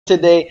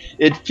today.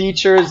 It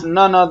features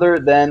none other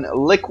than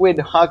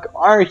LiquidHuk,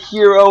 our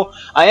hero.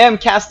 I am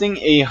casting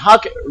a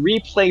Huk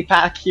replay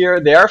pack here.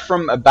 They are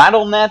from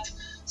Battle.net,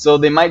 so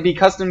they might be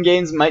custom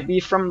games, might be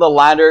from the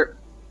ladder.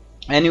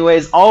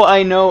 Anyways, all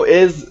I know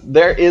is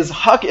there is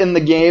Huk in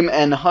the game,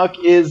 and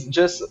Huk is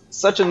just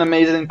such an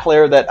amazing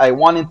player that I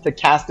wanted to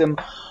cast him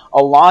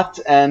a lot,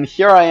 and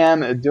here I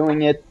am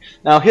doing it.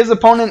 Now, his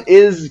opponent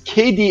is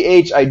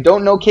KDH. I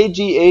don't know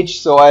KGH,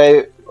 so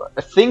I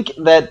think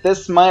that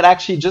this might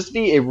actually just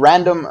be a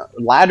random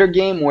ladder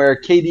game where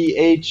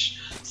KDH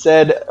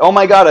said, oh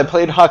my god, I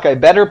played Huk, I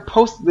better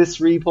post this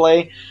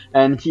replay,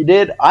 and he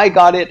did. I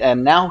got it,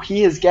 and now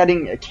he is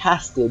getting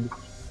casted.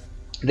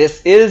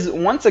 This is,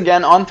 once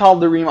again, on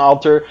Tal'Darim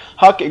Altar.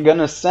 Huk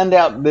gonna send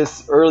out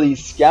this early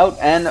scout,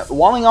 and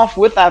walling off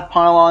with that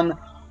pylon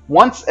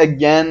once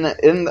again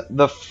in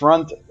the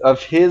front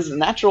of his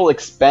natural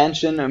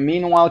expansion.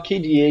 Meanwhile,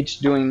 KDH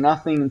doing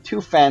nothing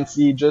too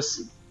fancy,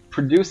 just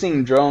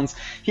producing drones.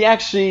 He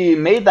actually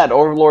made that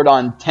Overlord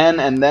on 10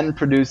 and then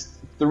produced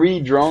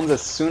 3 drones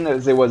as soon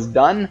as it was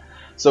done.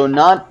 So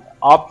not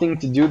opting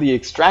to do the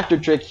extractor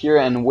trick here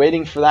and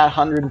waiting for that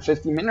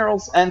 150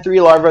 minerals and 3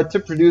 larvae to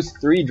produce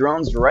 3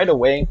 drones right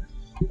away.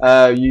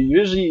 You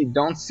usually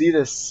don't see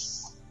this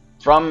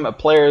from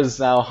players.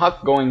 Now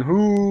Huk going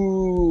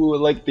whoo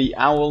like the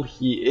owl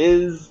he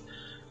is,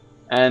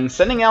 and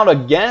sending out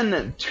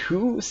again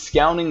 2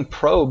 scouting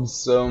probes.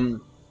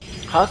 So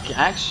Huk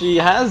actually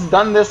has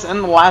done this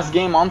in the last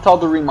game on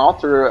Tal'Darim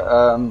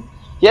Altar.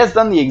 He has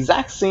done the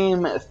exact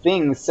same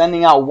thing,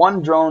 sending out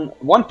 1 drone,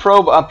 1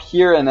 probe up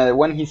here, and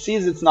when he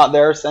sees it's not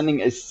there,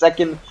 sending a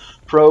second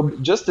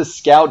probe just to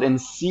scout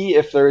and see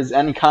if there is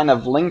any kind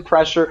of link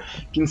pressure.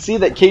 You can see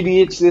that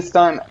KDH this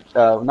time,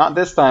 not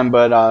this time,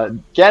 but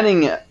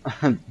getting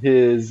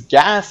his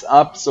gas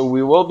up, so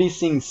we will be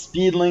seeing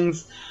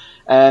speedlings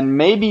and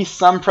maybe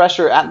some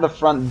pressure at the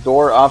front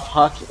door of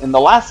Huk. In the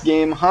last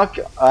game, Huk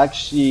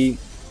actually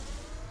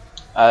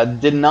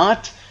did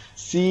not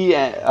see,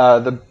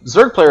 the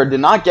Zerg player did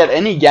not get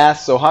any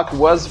gas, so Huk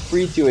was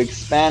free to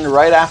expand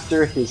right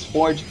after his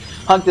forge.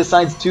 Huk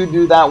decides to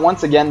do that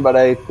once again, but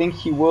I think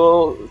he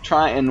will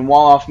try and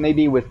wall off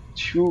maybe with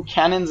 2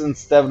 cannons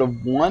instead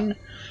of 1.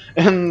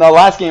 In the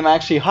last game,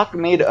 actually, Huk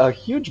made a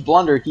huge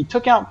blunder. He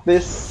took out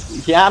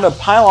this, he had a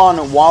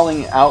pylon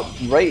walling out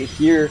right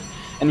here,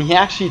 and he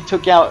actually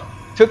took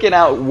it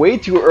out way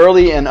too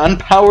early and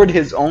unpowered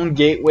his own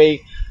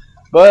gateway.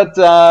 But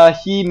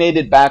he made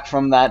it back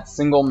from that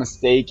single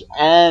mistake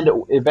and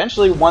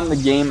eventually won the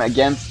game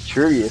against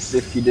Curious.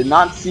 If you did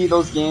not see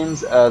those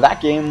games,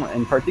 that game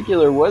in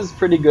particular was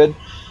pretty good.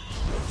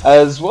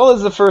 As well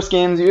as the first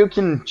games, you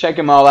can check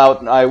them all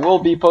out. I will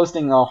be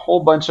posting a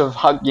whole bunch of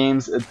Huk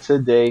games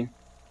today.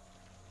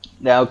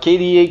 Now,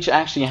 KDH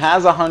actually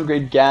has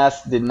 100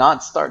 gas, did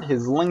not start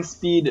his link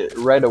speed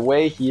right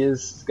away. He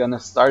is going to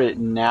start it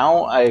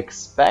now, I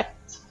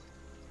expect.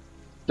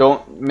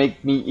 Don't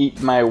make me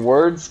eat my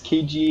words,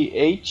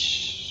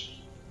 KGH.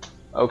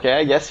 Okay,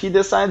 I guess he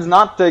decides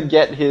not to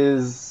get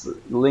his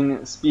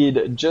link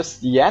speed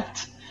just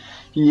yet.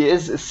 He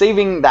is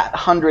saving that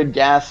 100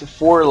 gas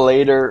for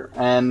later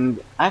and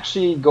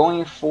actually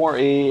going for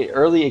a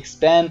early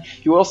expand.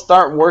 He will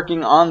start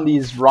working on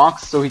these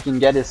rocks so he can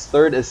get his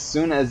 3rd as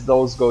soon as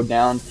those go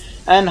down.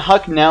 And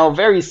Huk now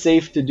very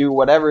safe to do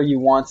whatever he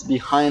wants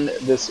behind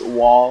this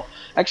wall.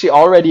 Actually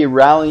already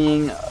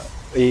rallying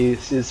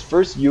his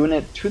first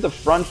unit to the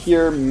front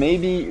here,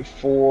 maybe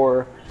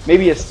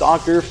a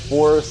stalker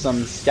for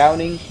some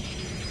scouting.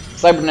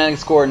 Cybernetic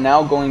score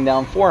now going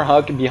down for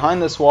Huk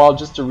behind this wall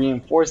just to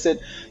reinforce it.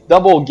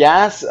 Double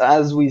gas,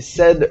 as we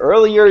said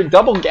earlier,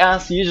 double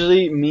gas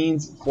usually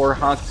means for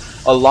Huk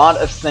a lot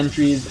of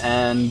sentries,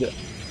 and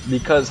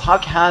because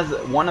Huk has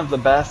one of the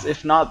best,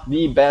 if not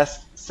the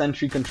best,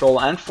 sentry control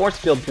and force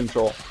field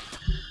control.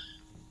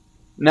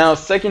 Now,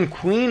 second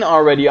queen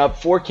already up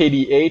for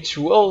KDH.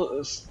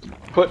 Will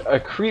put a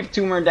creep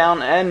tumor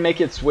down and make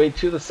its way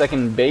to the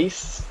second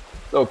base.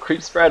 So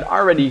creep spread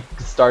already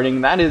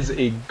starting. That is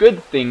a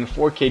good thing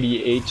for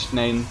KDH.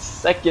 Then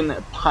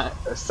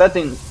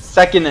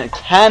second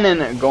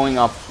cannon going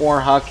up for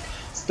Huk.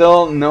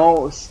 Still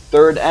no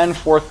 3rd and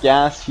 4th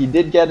gas. He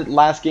did get it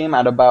last game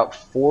at about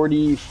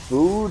 40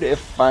 food,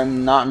 if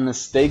I'm not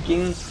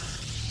mistaken.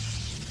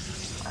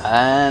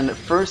 And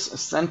first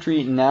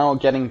sentry now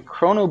getting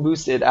chrono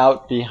boosted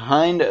out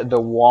behind the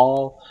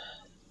wall.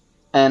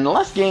 And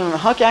last game,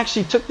 Huk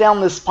actually took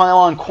down this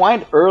pylon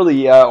quite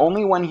early,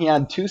 only when he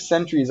had 2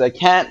 sentries. I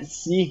can't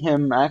see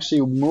him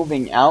actually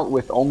moving out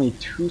with only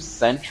 2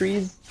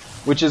 sentries,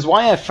 which is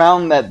why I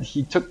found that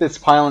he took this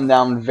pylon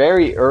down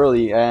very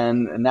early.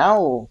 And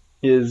now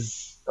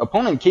his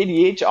opponent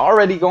KDH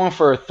already going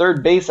for a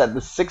 3rd base at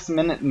the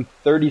 6-minute and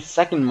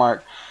 30-second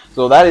mark.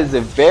 So that is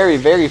a very,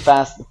 very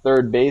fast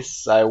 3rd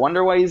base. I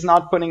wonder why he's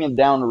not putting it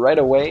down right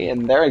away.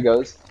 And there he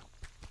goes.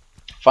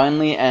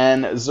 Finally,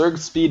 and Zerg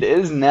speed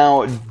is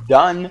now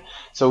done.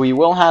 So we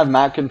will have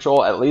map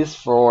control at least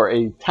for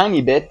a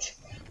tiny bit.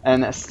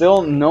 And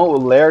still no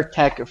lair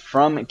tech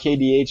from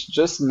KDH.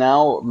 Just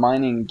now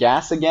mining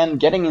gas again.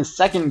 Getting his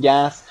 2nd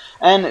gas.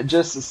 and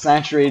just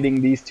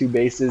saturating these two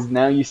bases.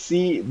 Now you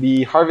see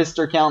the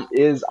harvester count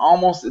is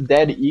almost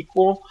dead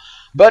equal,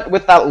 but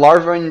with that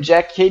larva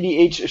inject,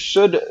 KDH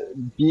should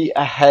be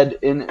ahead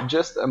in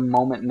just a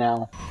moment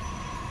now.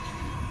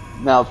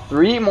 Now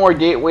 3 more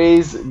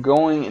gateways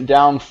going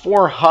down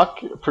for Huck,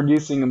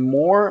 producing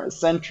more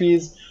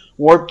sentries,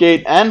 warp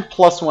gate, and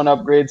 +1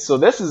 upgrades. So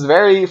this is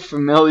very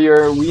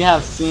familiar. We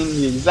have seen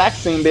the exact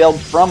same build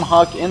from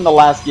Huck in the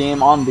last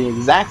game on the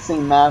exact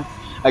same map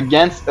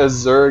against a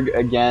Zerg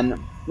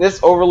again.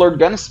 This Overlord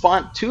gonna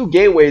spot 2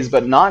 gateways,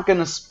 but not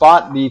gonna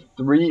spot the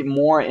 3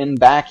 more in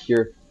back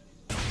here.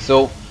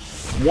 So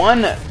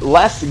 1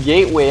 less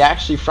gateway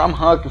actually from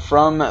Huck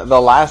from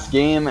the last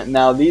game.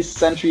 Now these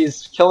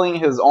sentries killing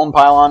his own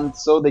pylon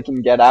so they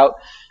can get out,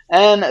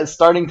 and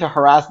starting to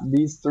harass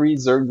these 3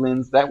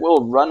 Zerglings that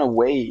will run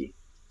away.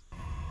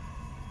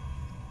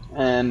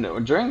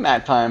 And during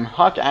that time,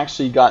 Huck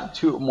actually got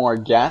 2 more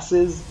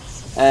gases,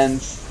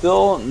 and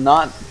still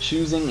not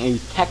choosing a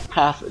tech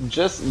path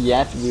just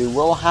yet. We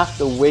will have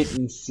to wait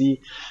and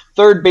see.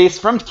 Third base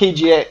from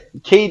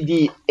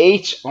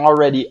KDH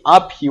already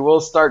up. He will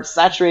start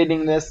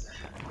saturating this.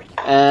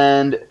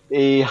 And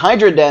a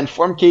Hydra Den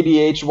from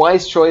KDH,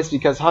 wise choice,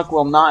 because Huck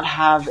will not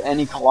have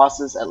any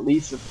Colossus at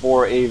least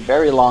for a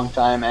very long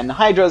time. And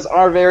Hydras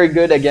are very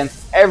good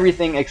against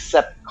everything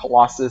except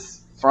Colossus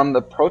from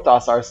the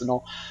Protoss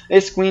arsenal.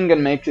 This Queen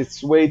gonna make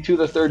its way to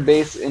the third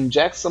base,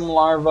 inject some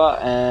larva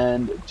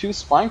and 2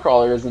 spine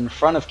crawlers in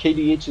front of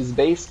KDH's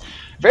base.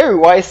 Very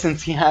wise,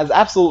 since he has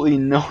absolutely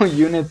no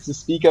units to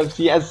speak of.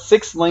 He has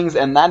 6 slings,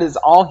 and that is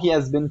all he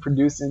has been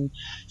producing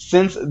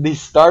since the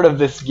start of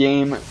this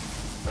game.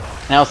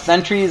 Now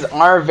sentries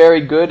are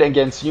very good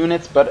against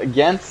units, but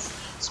against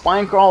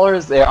spine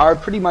crawlers they are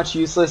pretty much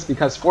useless,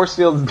 because force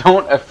fields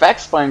don't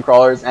affect spine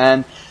crawlers,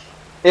 and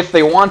if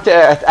they want to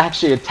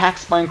actually attack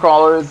spine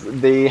crawlers,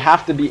 they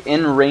have to be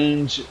in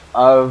range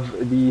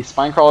of the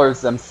spine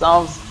crawlers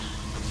themselves.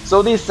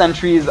 So these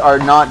sentries are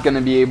not going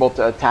to be able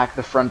to attack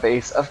the front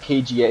base of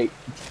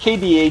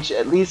KDH,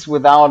 at least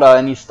without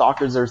any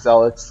stalkers or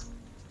zealots.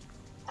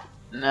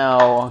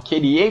 Now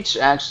KDH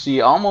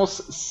actually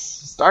almost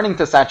starting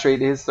to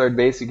saturate his third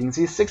base. You can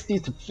see 60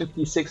 to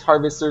 56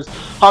 harvesters.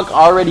 Huck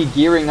already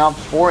gearing up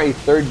for a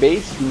third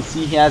base. You can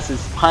see he has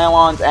his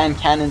pylons and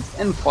cannons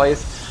in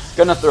place.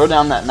 Gonna throw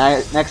down that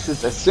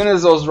Nexus as soon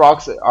as those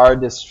rocks are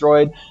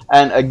destroyed.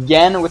 And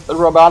again with the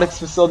robotics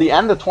facility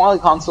and the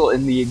Twilight console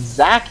in the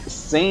exact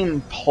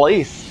same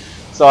place.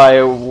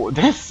 So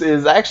this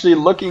is actually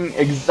looking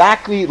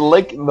exactly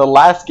like the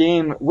last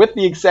game, with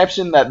the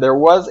exception that there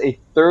was a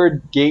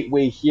third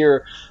gateway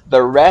here.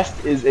 The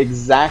rest is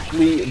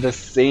exactly the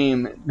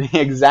same. The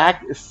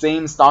exact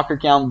same stalker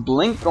count,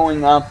 blink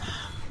going up.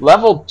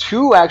 Level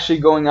 2 actually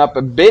going up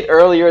a bit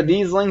earlier.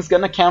 These links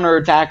gonna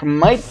counterattack,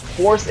 might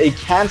force a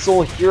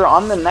cancel here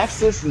on the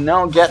Nexus.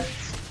 No,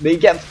 they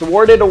get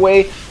thwarted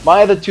away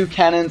by the 2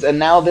 cannons, and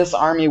now this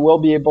army will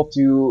be able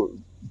to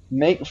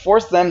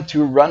force them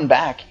to run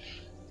back.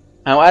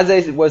 Now, as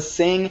I was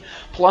saying,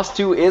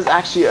 +2 is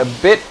actually a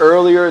bit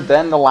earlier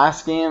than the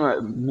last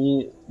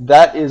game.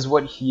 That is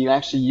what he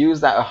actually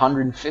used that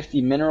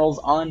 150 minerals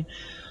on.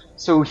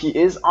 So he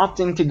is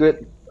opting to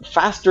get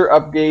faster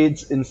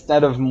upgrades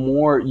instead of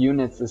more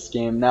units this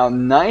game. Now,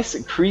 nice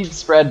creep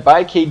spread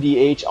by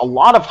KDH. A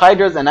lot of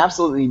Hydras and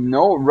absolutely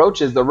no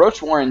Roaches. The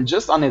Roach Warren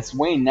just on its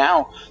way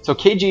now. So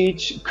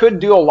KDH could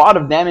do a lot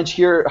of damage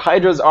here.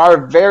 Hydras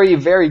are very,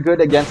 very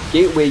good against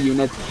gateway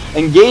units.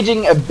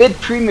 Engaging a bit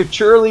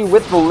prematurely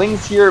with the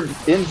Lings here,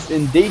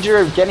 in danger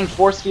of getting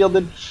force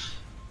fielded.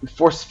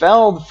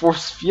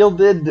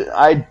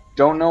 I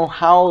don't know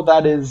how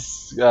that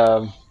is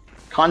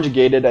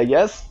conjugated, I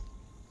guess.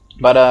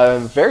 But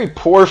very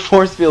poor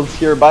force fields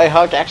here by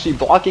Huck, actually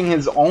blocking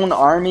his own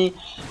army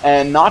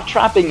and not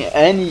trapping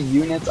any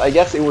units. I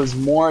guess it was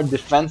more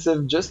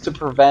defensive just to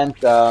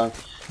prevent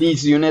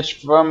these units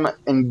from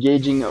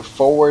engaging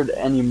forward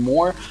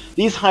anymore.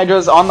 These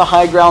Hydras on the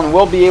high ground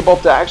will be able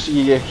to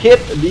actually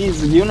hit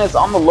these units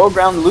on the low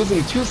ground,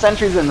 losing 2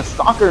 sentries and the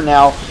Stalker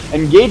now.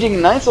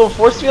 Engaging nice little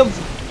force fields,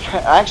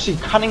 actually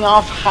cutting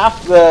off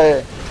half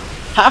the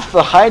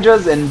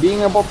Hydras and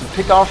being able to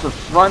pick off the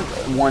front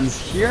ones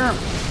here.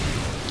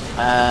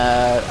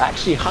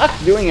 Actually, Huck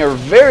doing a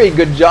very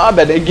good job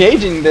at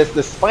engaging this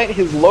despite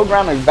his low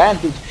ground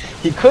advantage.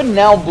 He could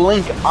now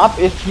blink up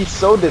if he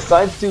so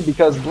decides to,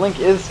 because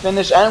blink is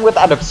finished, and with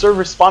that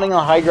observer spawning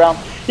on high ground,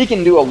 he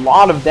can do a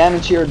lot of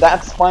damage here.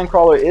 That spine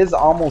crawler is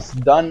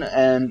almost done,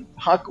 and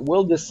Huck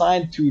will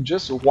decide to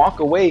just walk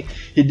away.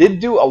 He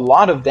did do a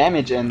lot of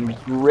damage and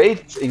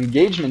great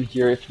engagement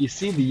here. If you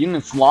see the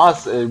units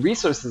lost,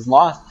 resources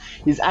lost,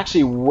 he's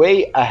actually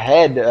way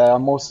ahead,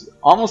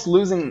 almost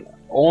losing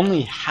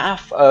only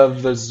half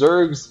of the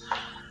Zerg's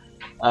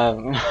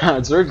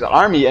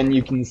army, and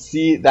you can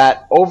see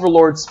that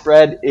Overlord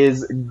spread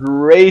is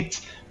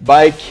great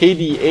by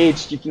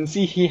KDH. You can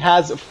see he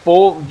has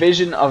full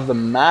vision of the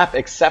map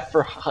except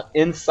for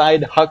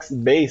inside Huck's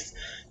base.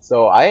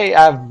 So I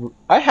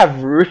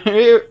have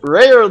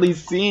rarely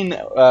seen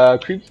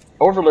creep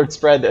overlord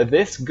spread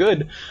this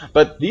good,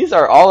 but these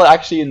are all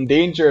actually in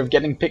danger of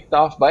getting picked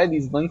off by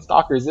these blink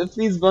stalkers. If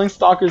these blink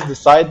stalkers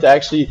decide to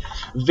actually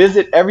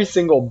visit every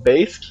single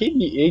base,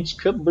 KDH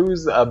could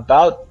lose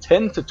about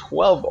 10 to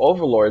 12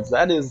 overlords.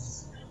 That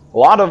is a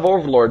lot of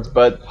overlords,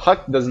 but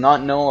Huck does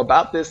not know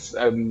about this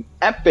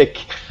epic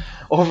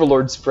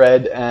overlord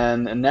spread,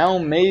 and now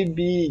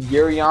maybe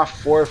gearing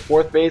off for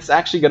 4th base.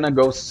 Actually gonna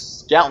go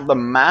scout the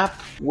map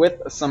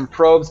with some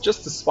probes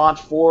just to spot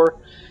for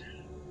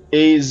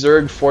a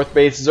Zerg 4th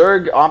base.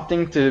 Zerg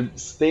opting to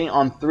stay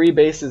on 3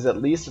 bases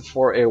at least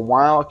for a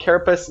while.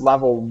 Carapace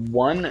level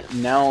 1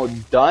 now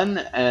done,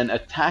 and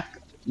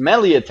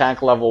melee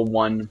attack level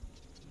 1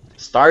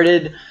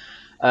 started.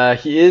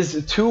 He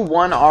is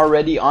 2-1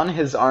 already on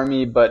his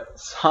army, but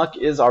Huck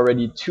is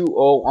already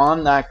 2-0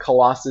 on that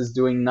Colossus,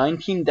 doing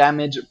 19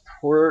 damage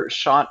per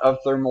shot of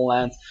thermal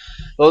lance.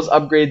 Those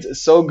upgrades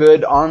so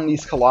good on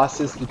these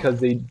Colossus because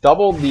they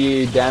double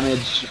the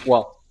damage.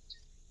 Well,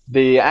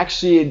 they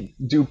actually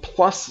do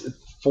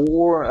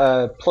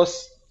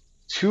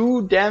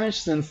 +2 damage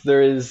since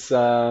there is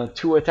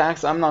 2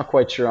 attacks. I'm not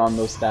quite sure on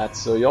those stats,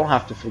 so you'll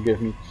have to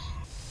forgive me.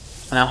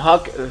 Now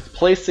Huck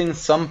placing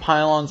some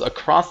pylons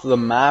across the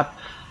map.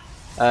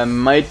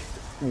 Might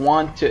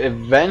want to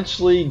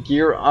eventually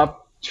gear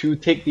up to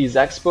take these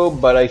expo,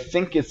 but I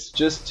think it's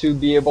just to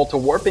be able to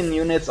warp in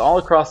units all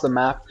across the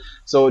map.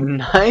 So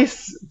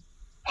nice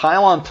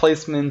pylon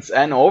placements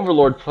and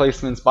overlord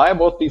placements by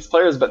both these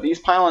players, but these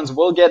pylons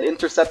will get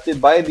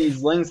intercepted by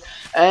these lings,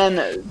 and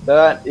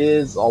that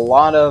is a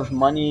lot of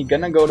money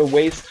gonna go to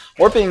waste.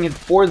 Warping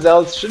 4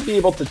 zealots should be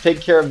able to take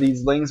care of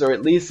these lings, or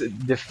at least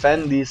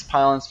defend these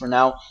pylons for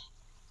now.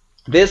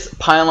 This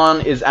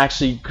pylon is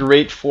actually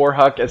great for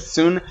Huck. As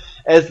soon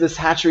as this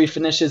hatchery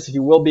finishes, he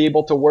will be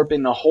able to warp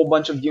in a whole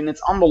bunch of units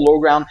on the low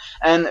ground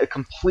and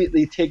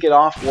completely take it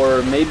off,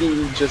 or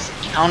maybe just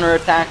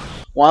counterattack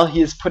while he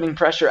is putting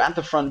pressure at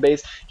the front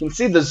base. You can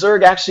see the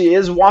Zerg actually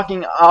is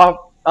walking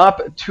up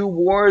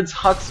towards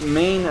Huck's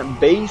main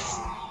base,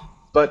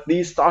 but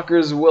these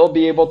stalkers will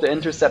be able to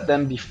intercept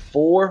them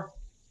before.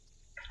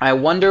 I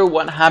wonder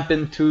what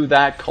happened to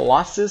that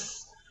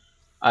Colossus.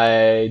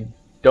 I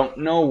don't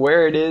know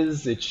where it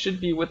is. It should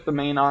be with the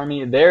main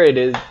army. There it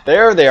is.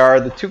 There they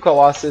are, the 2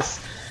 Colossus.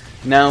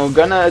 Now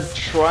gonna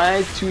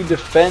try to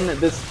defend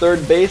this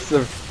 3rd base.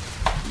 The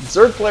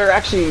Zerg player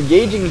actually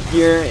engaging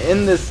here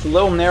in this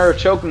little narrow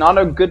choke. Not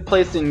a good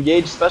place to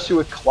engage, especially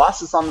with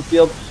Colossus on the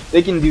field.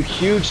 They can do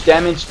huge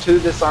damage to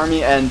this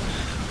army, and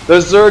the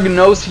Zerg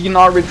knows he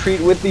cannot retreat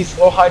with these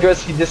slow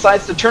Hydras. He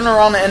decides to turn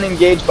around and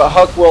engage, but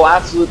Huck will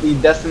absolutely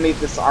decimate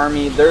this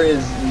army. There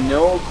is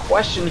no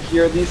question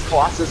here. These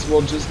Colossus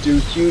will just do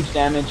huge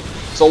damage.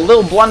 So a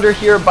little blunder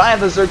here by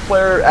the Zerg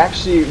player,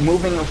 actually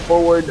moving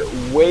forward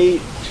way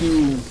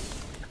too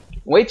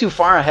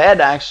far ahead,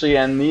 actually,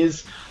 and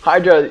these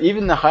Hydra,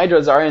 even the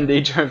Hydras are in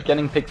danger of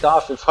getting picked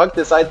off. If Huck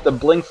decides to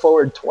blink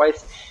forward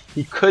twice,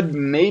 he could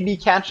maybe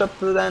catch up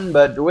to them,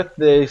 but with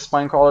the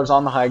spine crawlers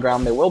on the high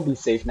ground, they will be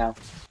safe now.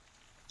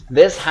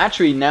 This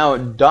hatchery now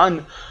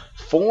done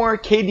for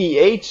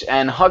KDH,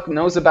 and Huck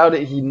knows about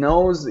it. He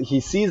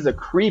sees the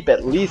creep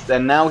at least,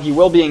 and now he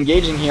will be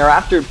engaging here.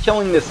 After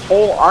killing this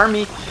whole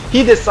army,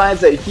 he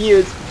decides that he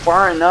is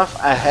far enough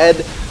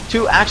ahead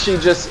to actually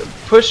just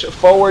push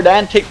forward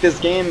and take this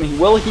game.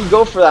 Will he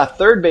go for that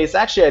 3rd base?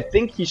 Actually, I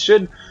think he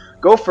should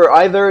go for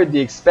either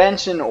the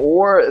expansion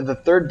or the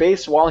 3rd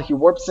base while he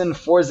warps in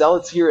 4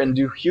 zealots here and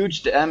do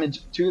huge damage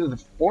to the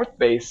 4th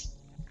base.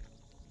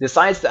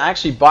 Decides to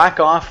actually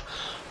back off.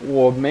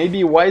 Well,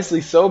 maybe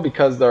wisely so,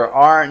 because there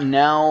are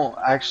now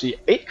actually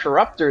 8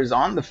 corruptors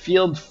on the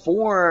field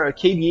for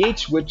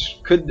KDH, which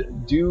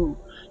could do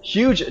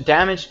huge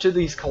damage to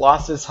these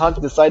Colossus. Huck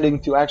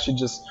deciding to actually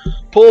just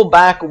pull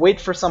back,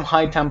 wait for some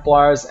High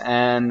Templars,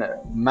 and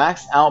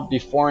max out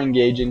before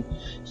engaging.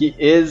 He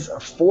is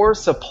 4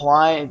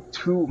 supply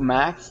to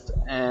maxed,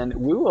 and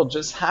we will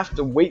just have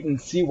to wait and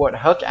see what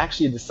Huck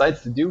actually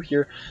decides to do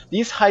here.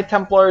 These High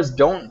Templars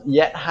don't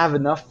yet have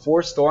enough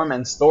for Storm,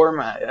 and Storm,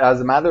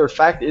 as a matter of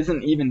fact,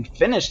 isn't even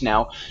finished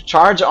now.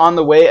 Charge on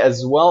the way,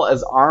 as well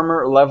as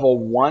armor level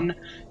 1.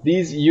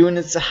 These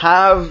units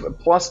have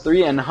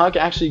 +3, and Huck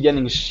actually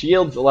getting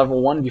shields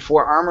level 1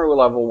 before armor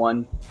level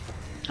 1.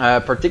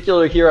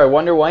 Particularly here, I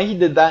wonder why he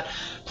did that.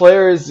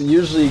 Players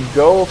usually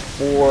go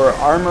for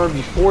armor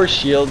before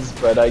shields,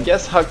 but I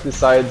guess Huck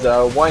decides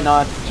why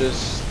not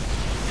just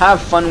have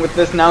fun with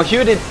this. Now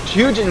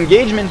huge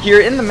engagement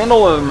here in the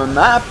middle of a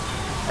map,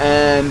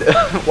 and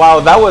wow,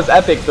 that was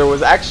epic. There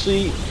was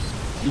actually,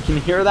 you can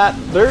hear that?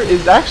 There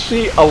is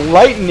actually a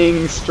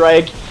lightning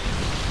strike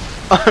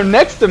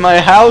next to my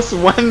house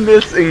when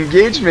this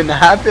engagement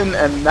happened,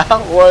 and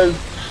that was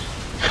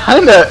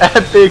kinda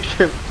epic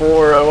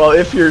for, well,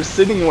 if you're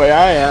sitting where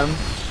I am.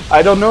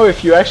 I don't know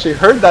if you actually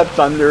heard that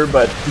thunder,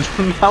 but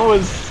that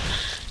was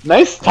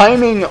Nice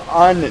timing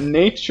on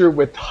nature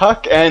with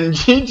Huck, and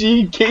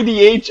GG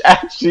KDH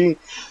actually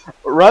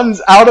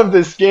runs out of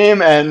this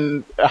game.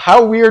 And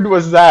how weird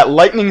was that?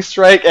 Lightning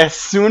strike as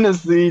soon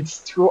as these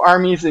two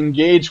armies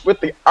engage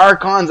with the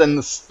Archons and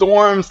the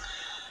Storms.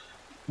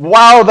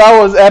 Wow, that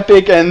was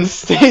epic, and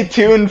stay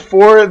tuned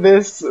for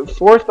this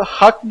fourth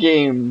Huck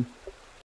game.